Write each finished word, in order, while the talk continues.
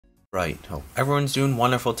Right, hope everyone's doing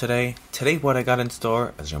wonderful today. Today what I got in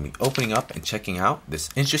store is going to be opening up and checking out this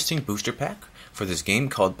interesting booster pack for this game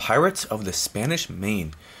called Pirates of the Spanish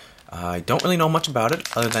Main. I don't really know much about it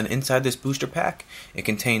other than inside this booster pack it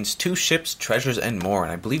contains 2 ships, treasures, and more.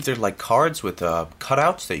 And I believe they're like cards with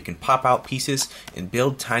cutouts that you can pop out pieces and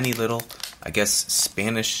build tiny little, I guess,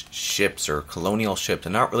 Spanish ships or colonial ships.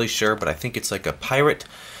 I'm not really sure, but I think it's like a pirate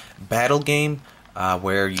battle game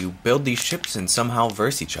where you build these ships and somehow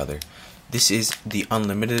verse each other. This is the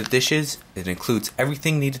Unlimited Editions. It includes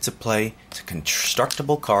everything needed to play. It's a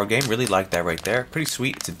constructible card game. Really like that right there. Pretty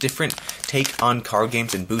sweet. It's a different take on card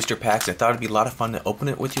games and booster packs. I thought it'd be a lot of fun to open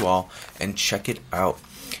it with you all and check it out.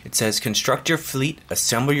 It says, construct your fleet,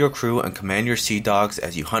 assemble your crew, and command your sea dogs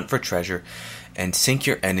as you hunt for treasure and sink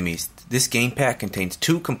your enemies. This game pack contains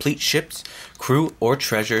 2 complete ships, crew or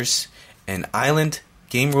treasures, an island,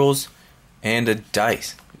 game rules, and a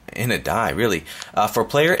dice. And a die, really. For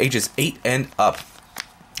player ages 8 and up.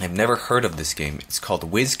 I've never heard of this game. It's called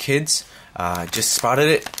Whiz Kids. Just spotted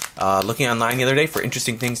it looking online the other day for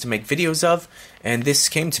interesting things to make videos of. And this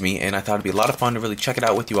came to me, and I thought it'd be a lot of fun to really check it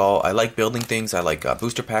out with you all. I like building things. I like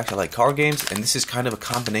booster packs. I like card games. And this is kind of a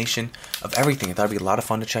combination of everything. I thought it'd be a lot of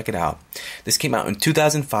fun to check it out. This came out in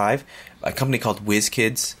 2005 by a company called Whiz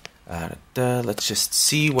Kids. Let's just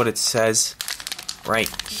see what it says right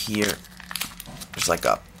here. There's like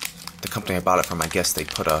the company I bought it from, I guess they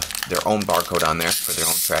put their own barcode on there for their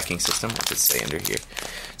own tracking system. What does it say under here?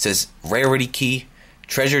 It says rarity key,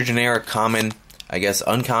 treasure generic, common, I guess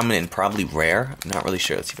uncommon, and probably rare. I'm not really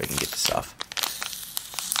sure. Let's see if I can get this off.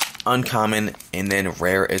 Uncommon and then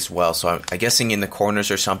rare as well. So I'm guessing in the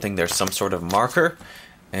corners or something there's some sort of marker.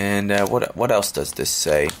 And what else does this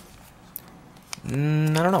say? I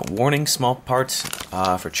don't know. Warning, small parts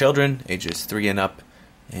for children ages 3 and up.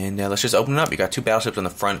 And let's just open it up. You got 2 battleships on the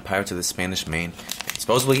front, Pirates of the Spanish Main.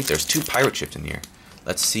 Supposedly, there's 2 pirate ships in here.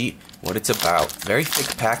 Let's see what it's about. Very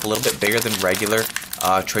thick pack, a little bit bigger than regular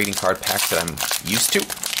trading card packs that I'm used to.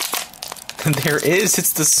 And there is.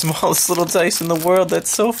 It's the smallest little dice in the world. That's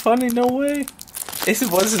so funny. No way.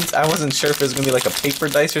 I wasn't sure if it was going to be like a paper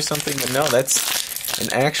dice or something, but no, that's an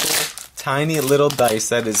actual tiny little dice.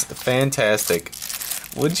 That is fantastic.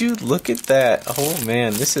 Would you look at that? Oh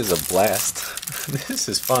man, this is a blast. This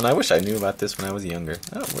is fun. I wish I knew about this when I was younger.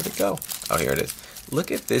 Oh, where'd it go? Oh, here it is.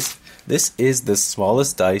 Look at this. This is the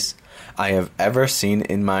smallest dice I have ever seen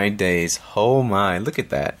in my days. Oh my, look at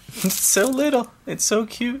that. It's so little. It's so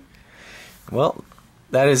cute. Well,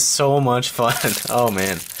 that is so much fun. Oh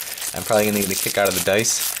man, I'm probably going to get a kick out of the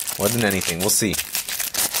dice more than anything. We'll see.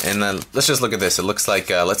 And let's just look at this. It looks like,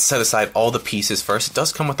 let's set aside all the pieces first. It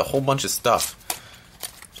does come with a whole bunch of stuff.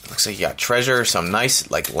 Looks like you got treasure, some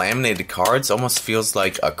nice like laminated cards. Almost feels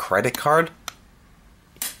like a credit card.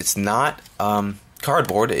 It's not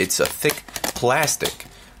cardboard. It's a thick plastic,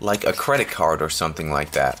 like a credit card or something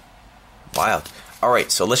like that. Wild.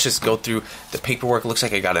 Alright, so let's just go through the paperwork. Looks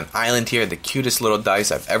like I got an island here. The cutest little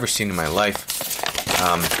dice I've ever seen in my life.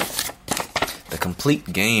 The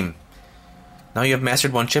complete game. Now you have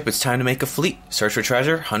mastered 1 ship, it's time to make a fleet. Search for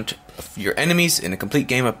treasure, hunt your enemies in a complete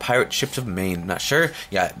game of pirate ships of Maine. Not sure.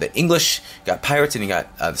 You got the English, you got pirates, and you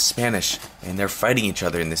got the Spanish. And they're fighting each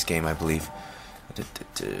other in this game, I believe.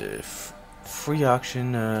 Free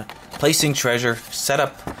auction, placing treasure,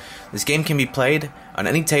 setup. This game can be played on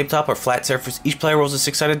any tabletop or flat surface. Each player rolls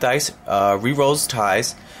a 6-sided dice, re-rolls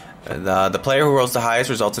ties. The player who rolls the highest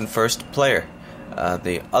results in first player.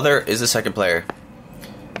 The other is the second player.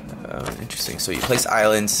 Interesting. So you place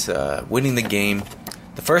islands, winning the game.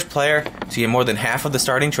 The first player to get more than half of the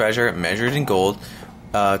starting treasure, measured in gold,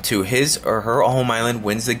 to his or her home island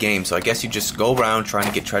wins the game. So I guess you just go around trying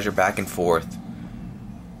to get treasure back and forth.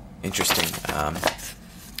 Interesting.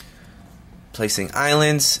 Placing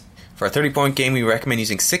islands. For a 30-point game, we recommend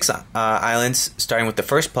using 6 islands, starting with the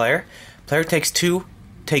first player. Player takes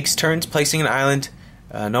turns placing an island,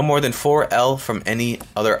 no more than 4 L from any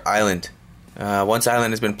other island. Once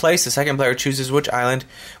island has been placed, the second player chooses which island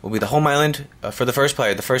will be the home island for the first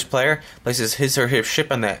player. The first player places his or her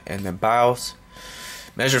ship on the bows,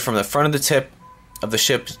 measured from the front of the tip of the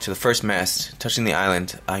ship to the first mast, touching the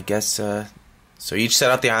island. I guess so. Each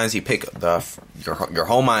set out the islands. You pick your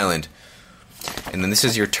home island, and then this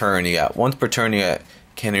is your turn. You got once per turn. You got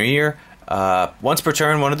cannoneer. Once per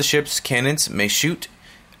turn, one of the ship's cannons may shoot.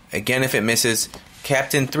 Again, if it misses,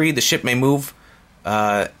 Captain 3, the ship may move.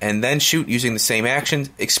 And then shoot using the same action.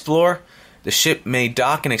 Explore. The ship may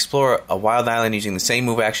dock and explore a wild island using the same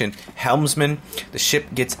move action. Helmsman. The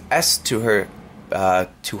ship gets S to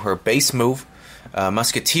her base move.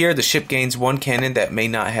 Musketeer. The ship gains 1 cannon that may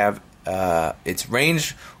not have its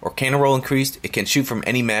range or cannon roll increased. It can shoot from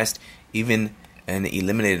any mast, even an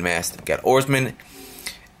eliminated mast. We got oarsmen.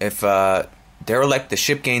 If derelict, the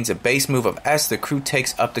ship gains a base move of S. The crew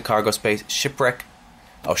takes up the cargo space. Shipwreck.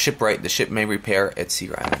 Oh, shipwright. The ship may repair at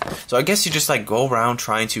sea island. So I guess you just like go around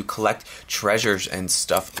trying to collect treasures and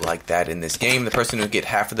stuff like that in this game. The person who get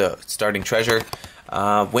half of the starting treasure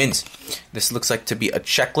wins. This looks like to be a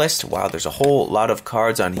checklist. Wow, there's a whole lot of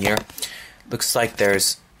cards on here. Looks like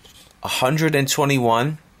there's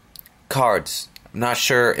 121 cards. I'm not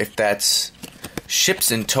sure if that's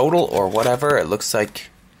ships in total or whatever. It looks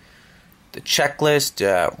like the checklist,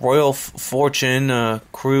 Royal Fortune,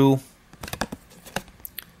 crew.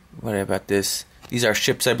 What about this? These are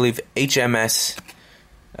ships, I believe. HMS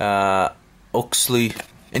Oxley.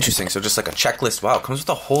 Interesting. So just like a checklist. Wow, it comes with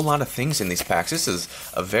a whole lot of things in these packs. This is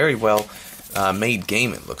a very well made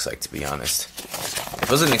game, it looks like, to be honest.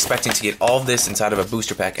 I wasn't expecting to get all of this inside of a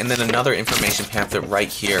booster pack. And then another information pamphlet right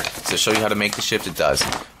here to show you how to make the ships. It does.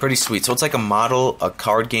 Pretty sweet. So it's like a model, a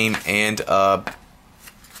card game, and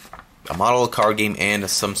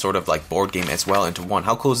some sort of like board game as well into one.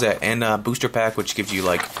 How cool is that? And a booster pack, which gives you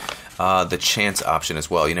like the chance option as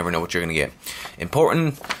well. You never know what you're going to get.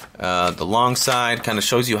 Important, the long side kind of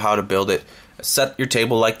shows you how to build it. Set your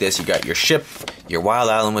table like this. You got your ship, your wild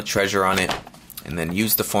island with treasure on it, and then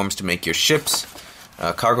use the forms to make your ships.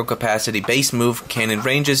 Cargo capacity, base move, cannon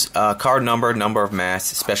ranges, card number, number of mass,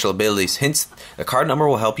 special abilities. Hints, the card number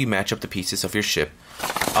will help you match up the pieces of your ship.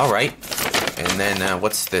 Alright, and then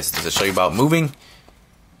what's this? Does it show you about moving?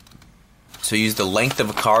 So use the length of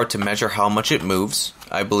a card to measure how much it moves,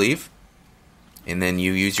 I believe. And then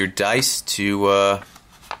you use your dice to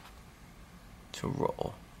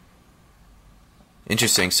roll.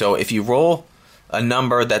 Interesting. So if you roll a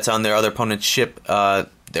number that's on their other opponent's ship,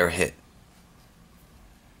 they're hit.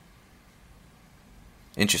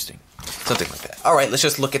 Interesting. Something like that. Alright, let's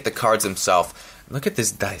just look at the cards themselves. Look at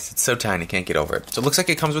this dice. It's so tiny, can't get over it. So it looks like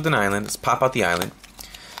it comes with an island. Let's pop out the island.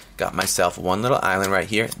 Got myself one little island right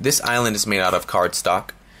here. This island is made out of cardstock.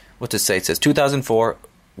 What does it say? It says 2004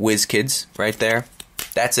 Whiz Kids right there.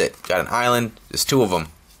 That's it. Got an island. There's two of them.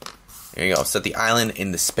 There you go. Set the island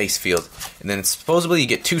in the space field. And then supposedly you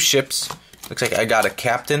get two ships. Looks like I got a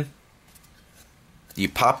captain. You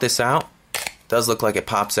pop this out. Does look like it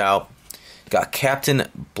pops out. Got Captain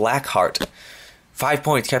Blackheart. 5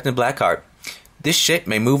 points, Captain Blackheart. This ship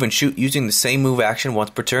may move and shoot using the same move action once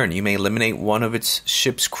per turn. You may eliminate one of its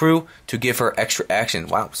ship's crew to give her extra action.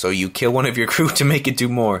 Wow, so you kill one of your crew to make it do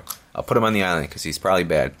more. I'll put him on the island because he's probably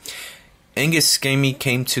bad. Angus Scamey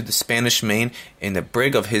came to the Spanish Main in the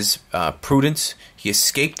brig of his prudence. He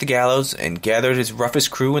escaped the gallows and gathered his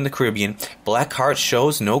roughest crew in the Caribbean. Blackheart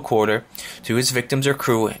shows no quarter to his victims or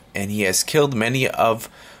crew, and he has killed many of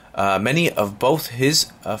both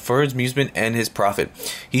his for his amusement and his profit.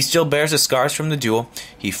 He still bears the scars from the duel.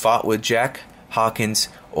 He fought with Jack Hawkins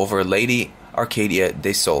over Lady Arcadia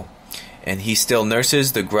de Sol, and he still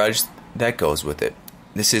nurses the grudge that goes with it.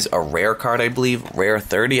 This is a rare card, I believe. Rare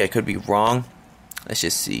 30. I could be wrong. Let's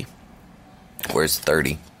just see. Where's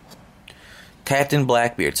 30? Captain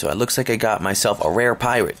Blackbeard. So it looks like I got myself a rare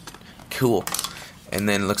pirate. Cool. And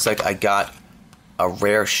then it looks like I got a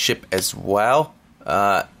rare ship as well.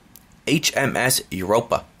 HMS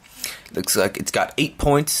Europa. Looks like it's got 8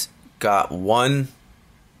 points. Got one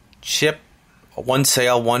ship, one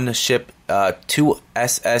sail, one ship, 2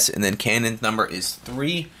 SS, and then cannon number is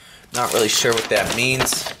 3. Not really sure what that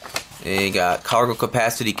means. And you got cargo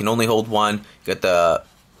capacity, can only hold one. You got the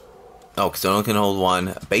because it only can hold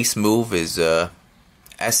one. Base move is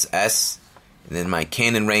SS, and then my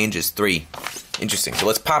cannon range is 3. Interesting. So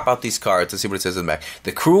let's pop out these cards. Let's see what it says in the back.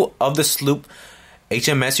 The crew of the sloop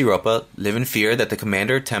HMS Europa live in fear that the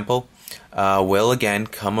commander Temple will again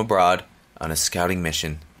come abroad on a scouting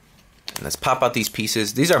mission. And let's pop out these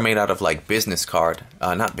pieces. These are made out of like business card,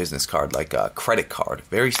 not business card, like a credit card.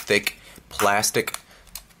 Very thick plastic.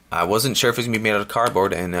 I wasn't sure if it was going to be made out of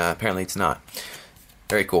cardboard, and apparently it's not.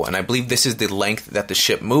 Very cool. And I believe this is the length that the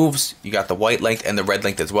ship moves. You got the white length and the red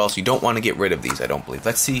length as well, so you don't want to get rid of these, I don't believe.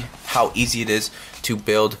 Let's see how easy it is to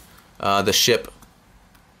build the ship.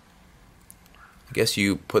 I guess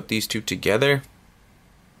you put these two together.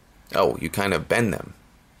 Oh, you kind of bend them.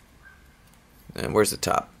 And where's the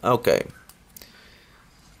top? Okay.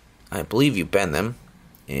 I believe you bend them.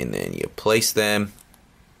 And then you place them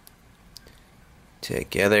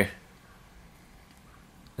together.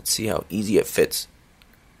 Let's see how easy it fits.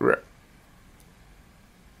 There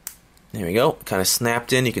we go. Kind of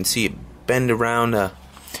snapped in. You can see it bend around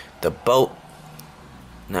the boat.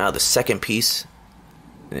 Now the second piece.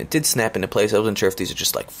 And it did snap into place. I wasn't sure if these would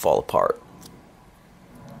just like fall apart.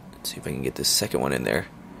 Let's see if I can get this second one in there.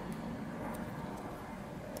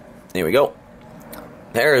 There we go.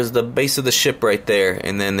 There is the base of the ship right there.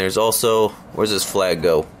 And then there's also... Where's this flag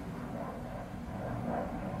go?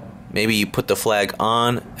 Maybe you put the flag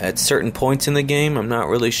on at certain points in the game. I'm not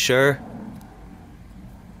really sure.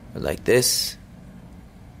 Or like this.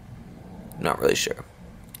 I'm not really sure.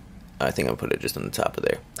 I think I'll put it just on the top of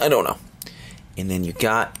there. I don't know. And then you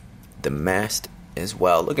got the mast as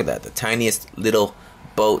well. Look at that. The tiniest little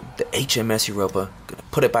boat. The HMS Europa. Gonna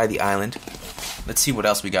put it by the island. Let's see what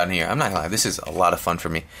else we got in here. I'm not gonna lie, this is a lot of fun for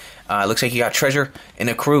me. Looks like you got treasure and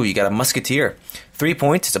a crew. You got a musketeer. 3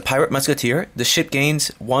 points. It's a pirate musketeer. The ship gains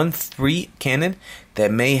 1-3 cannon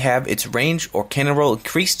that may have its range or cannon roll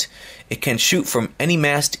increased. It can shoot from any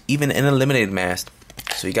mast, even an eliminated mast.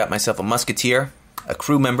 So you got myself a musketeer, a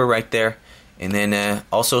crew member right there, and then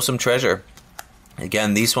also some treasure.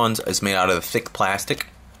 Again, these ones is made out of thick plastic.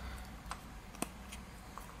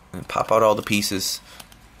 And pop out all the pieces.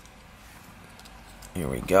 Here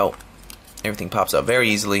we go. Everything pops out very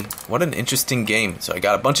easily. What an interesting game. So I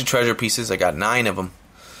got a bunch of treasure pieces. I got 9 of them.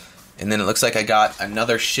 And then it looks like I got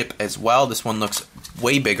another ship as well. This one looks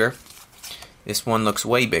way bigger. This one looks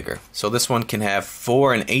way bigger. So this one can have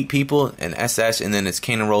 4 and 8 people, and SS, and then its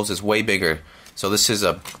cannon rolls is way bigger. So this is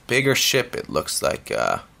a bigger ship. It looks like,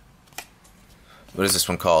 what is this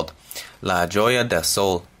one called? La Joya del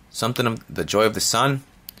Sol. Something of the joy of the sun.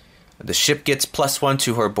 The ship gets +1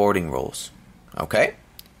 to her boarding rolls. Okay.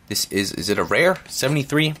 This is it a rare?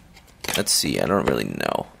 73? Let's see, I don't really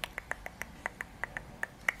know.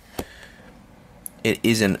 It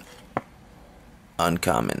is an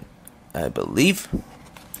uncommon, I believe.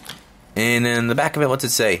 And in the back of it, what's it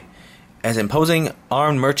say? As imposing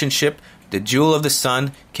armed merchant ship, the Jewel of the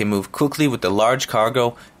Sun can move quickly with the large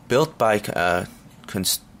cargo built by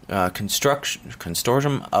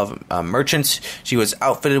consortium of merchants. She was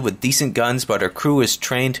outfitted with decent guns, but her crew is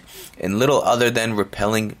trained in little other than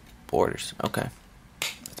repelling boarders. Okay.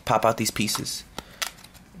 Let's pop out these pieces.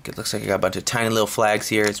 It looks like I got a bunch of tiny little flags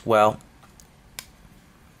here as well.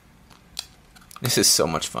 This is so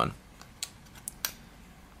much fun.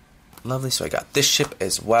 Lovely. So I got this ship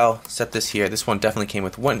as well. Set this here. This one definitely came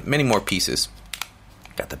with many more pieces.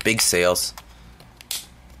 Got the big sails.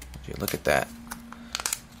 Look at that.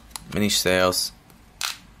 Mini sails.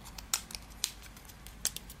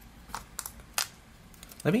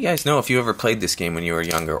 Let me guys know if you ever played this game when you were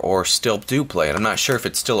younger or still do play it. I'm not sure if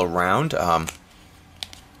it's still around. I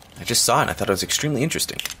just saw it and I thought it was extremely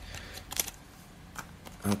interesting.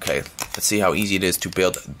 Okay, let's see how easy it is to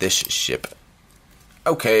build this ship.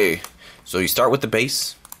 Okay, so you start with the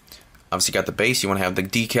base. Obviously you got the base. You want to have the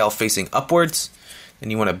decal facing upwards.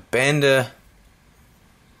 Then you want to bend...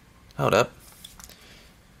 hold up.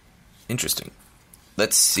 Interesting.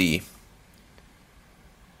 Let's see.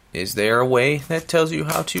 Is there a way that tells you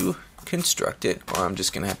how to construct it? Or I'm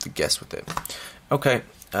just going to have to guess with it. Okay,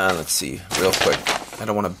 let's see real quick. I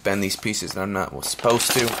don't want to bend these pieces that I'm not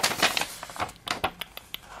supposed to.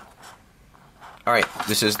 Alright,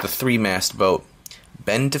 this is the 3-mast boat.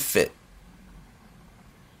 Bend to fit.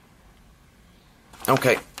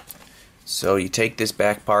 Okay, so you take this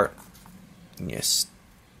back part and you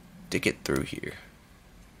stick it through here.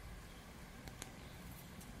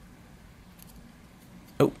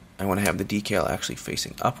 Oh, I want to have the decal actually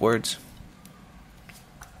facing upwards.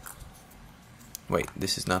 Wait,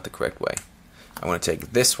 this is not the correct way. I want to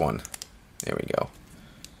take this one. There we go.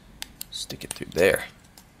 Stick it through there.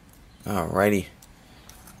 Alrighty.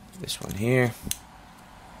 This one here.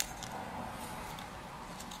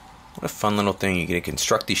 What a fun little thing. You get to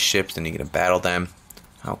construct these ships and you get to battle them.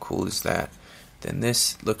 How cool is that? Then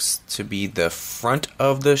this looks to be the front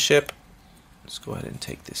of the ship. Let's go ahead and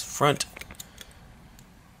take this front.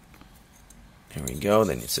 There we go.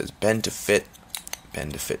 Then it says bend to fit.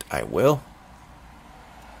 Bend to fit I will.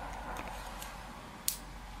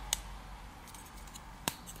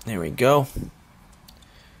 There we go.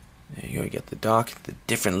 There you go. You get the dock, the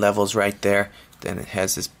different levels right there. Then it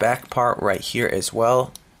has this back part right here as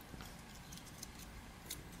well.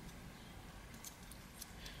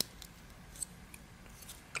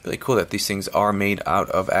 Really cool that these things are made out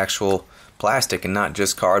of actual plastic and not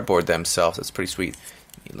just cardboard themselves. That's pretty sweet.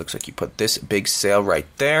 It looks like you put this big sail right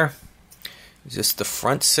there. Is this the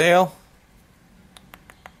front sail?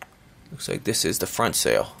 Looks like this is the front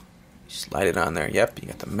sail. You slide it on there. Yep, you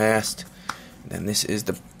got the mast. And then this is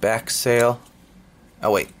the back sail.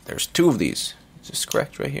 Oh wait, there's 2 of these. Is this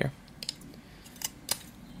correct right here?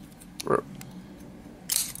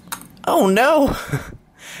 Oh no!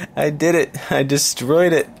 I did it. I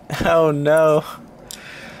destroyed it. Oh no.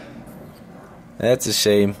 That's a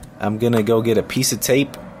shame. I'm gonna go get a piece of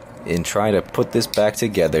tape and try to put this back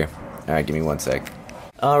together. Alright, give me one sec.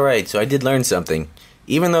 Alright, so I did learn something.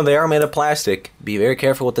 Even though they are made of plastic, be very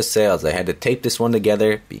careful with the sails. I had to tape this one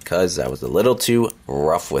together because I was a little too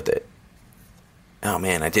rough with it. Oh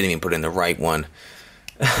man, I didn't even put in the right one.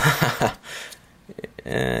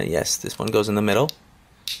 Yes, this one goes in the middle.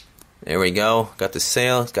 There we go. Got the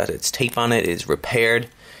sail. It's got its tape on it. It is repaired.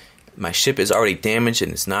 My ship is already damaged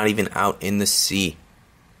and it's not even out in the sea.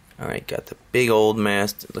 Alright, got the big old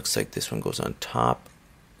mast. It looks like this one goes on top.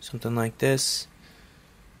 Something like this.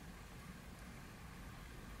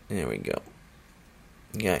 There we go.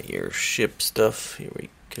 You got your ship stuff. Here we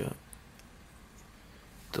go.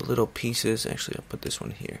 The little pieces. Actually, I'll put this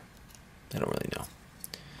one here. I don't really know.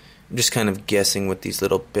 I'm just kind of guessing with these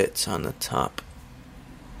little bits on the top.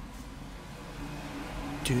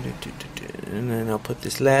 And then I'll put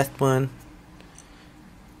this last one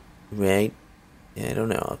right, I don't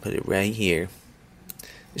know, I'll put it right here.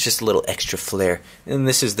 It's just a little extra flair. And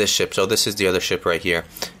this is this ship, so this is the other ship right here.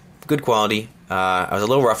 Good quality. I was a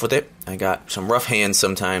little rough with it. I got some rough hands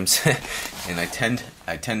sometimes, and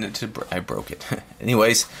I broke it.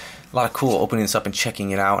 Anyways, a lot of cool opening this up and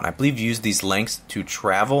checking it out. And I believe you use these lengths to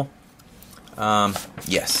travel.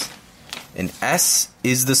 Yes. An S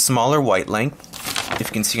is the smaller white length, if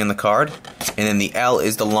you can see on the card, and then the L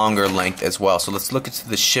is the longer length as well. So let's look at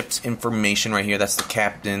the ship's information right here. That's the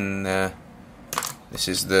captain. This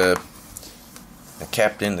is the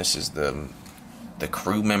captain. This is the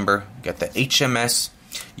crew member. You got the HMS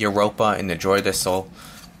Europa and the Joy de Sol.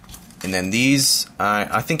 And then these,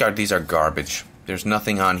 I think these are garbage. There's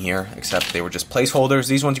nothing on here except they were just placeholders.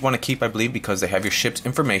 These ones you want to keep, I believe, because they have your ship's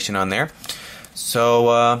information on there.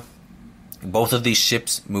 So both of these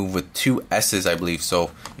ships move with 2 S's, I believe. So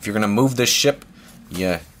if you're going to move this ship,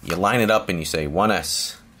 you line it up and you say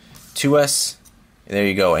 1S, 2S, and there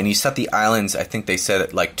you go. And you set the islands, I think they said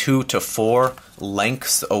it like 2 to 4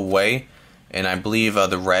 lengths away. And I believe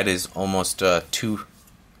the red is almost 2,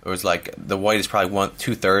 or it's like the white is probably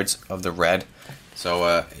 2/3 of the red.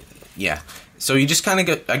 So yeah. So you just kind of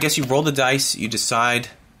get, I guess you roll the dice, you decide.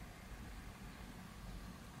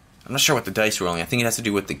 I'm not sure what the dice rolling. I think it has to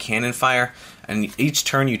do with the cannon fire. And each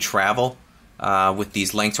turn you travel with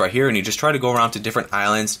these lengths right here, and you just try to go around to different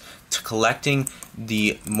islands to collecting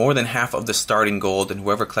the more than half of the starting gold, and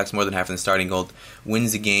whoever collects more than half of the starting gold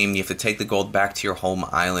wins the game. You have to take the gold back to your home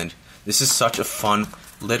island. This is such a fun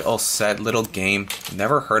little game.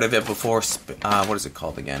 Never heard of it before. What is it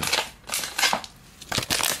called again?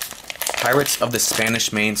 Pirates of the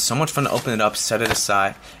Spanish Main. So much fun to open it up, set it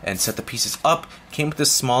aside, and set the pieces up. Came with the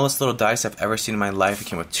smallest little dice I've ever seen in my life. It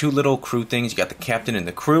came with 2 little crew things. You got the captain and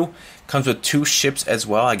the crew. Comes with 2 ships as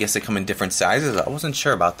well. I guess they come in different sizes. I wasn't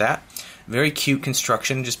sure about that. Very cute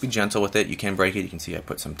construction. Just be gentle with it. You can break it. You can see I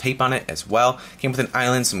put some tape on it as well. Came with an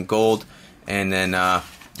island, some gold, and then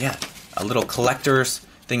yeah, a little collector's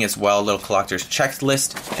thing as well, a little collector's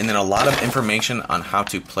checklist, and then a lot of information on how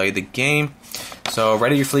to play the game. So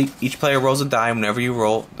ready your fleet. Each player rolls a die. Whenever you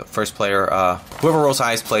roll, the first player, whoever rolls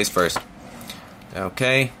highest plays first.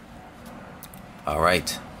 Okay.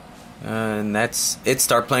 Alright. And that's it.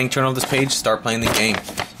 Start playing. Turn on this page. Start playing the game.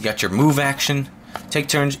 You got your move action. Take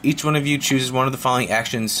turns. Each one of you chooses one of the following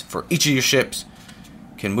actions for each of your ships.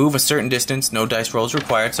 Can move a certain distance. No dice rolls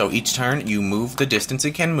required. So each turn you move the distance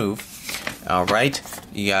it can move. Alright.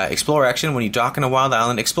 You got explore action. When you dock on a wild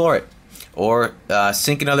island, explore it. Or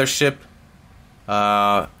sink another ship.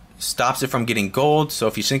 Stops it from getting gold. So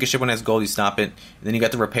if you sink a ship when it has gold, you stop it. And then you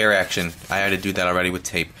got the repair action. I had to do that already with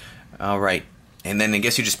tape. Alright. And then I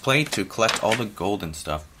guess you just play to collect all the gold and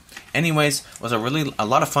stuff. Anyways, it was a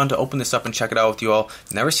lot of fun to open this up and check it out with you all.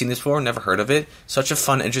 Never seen this before, never heard of it. Such a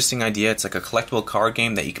fun, interesting idea. It's like a collectible card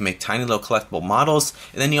game that you can make tiny little collectible models.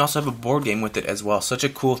 And then you also have a board game with it as well. Such a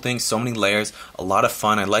cool thing, so many layers, a lot of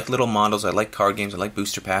fun. I like little models, I like card games, I like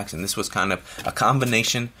booster packs. And this was kind of a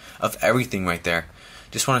combination of everything right there.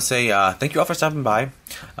 Just want to say thank you all for stopping by.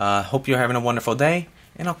 Hope you're having a wonderful day.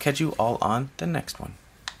 And I'll catch you all on the next one.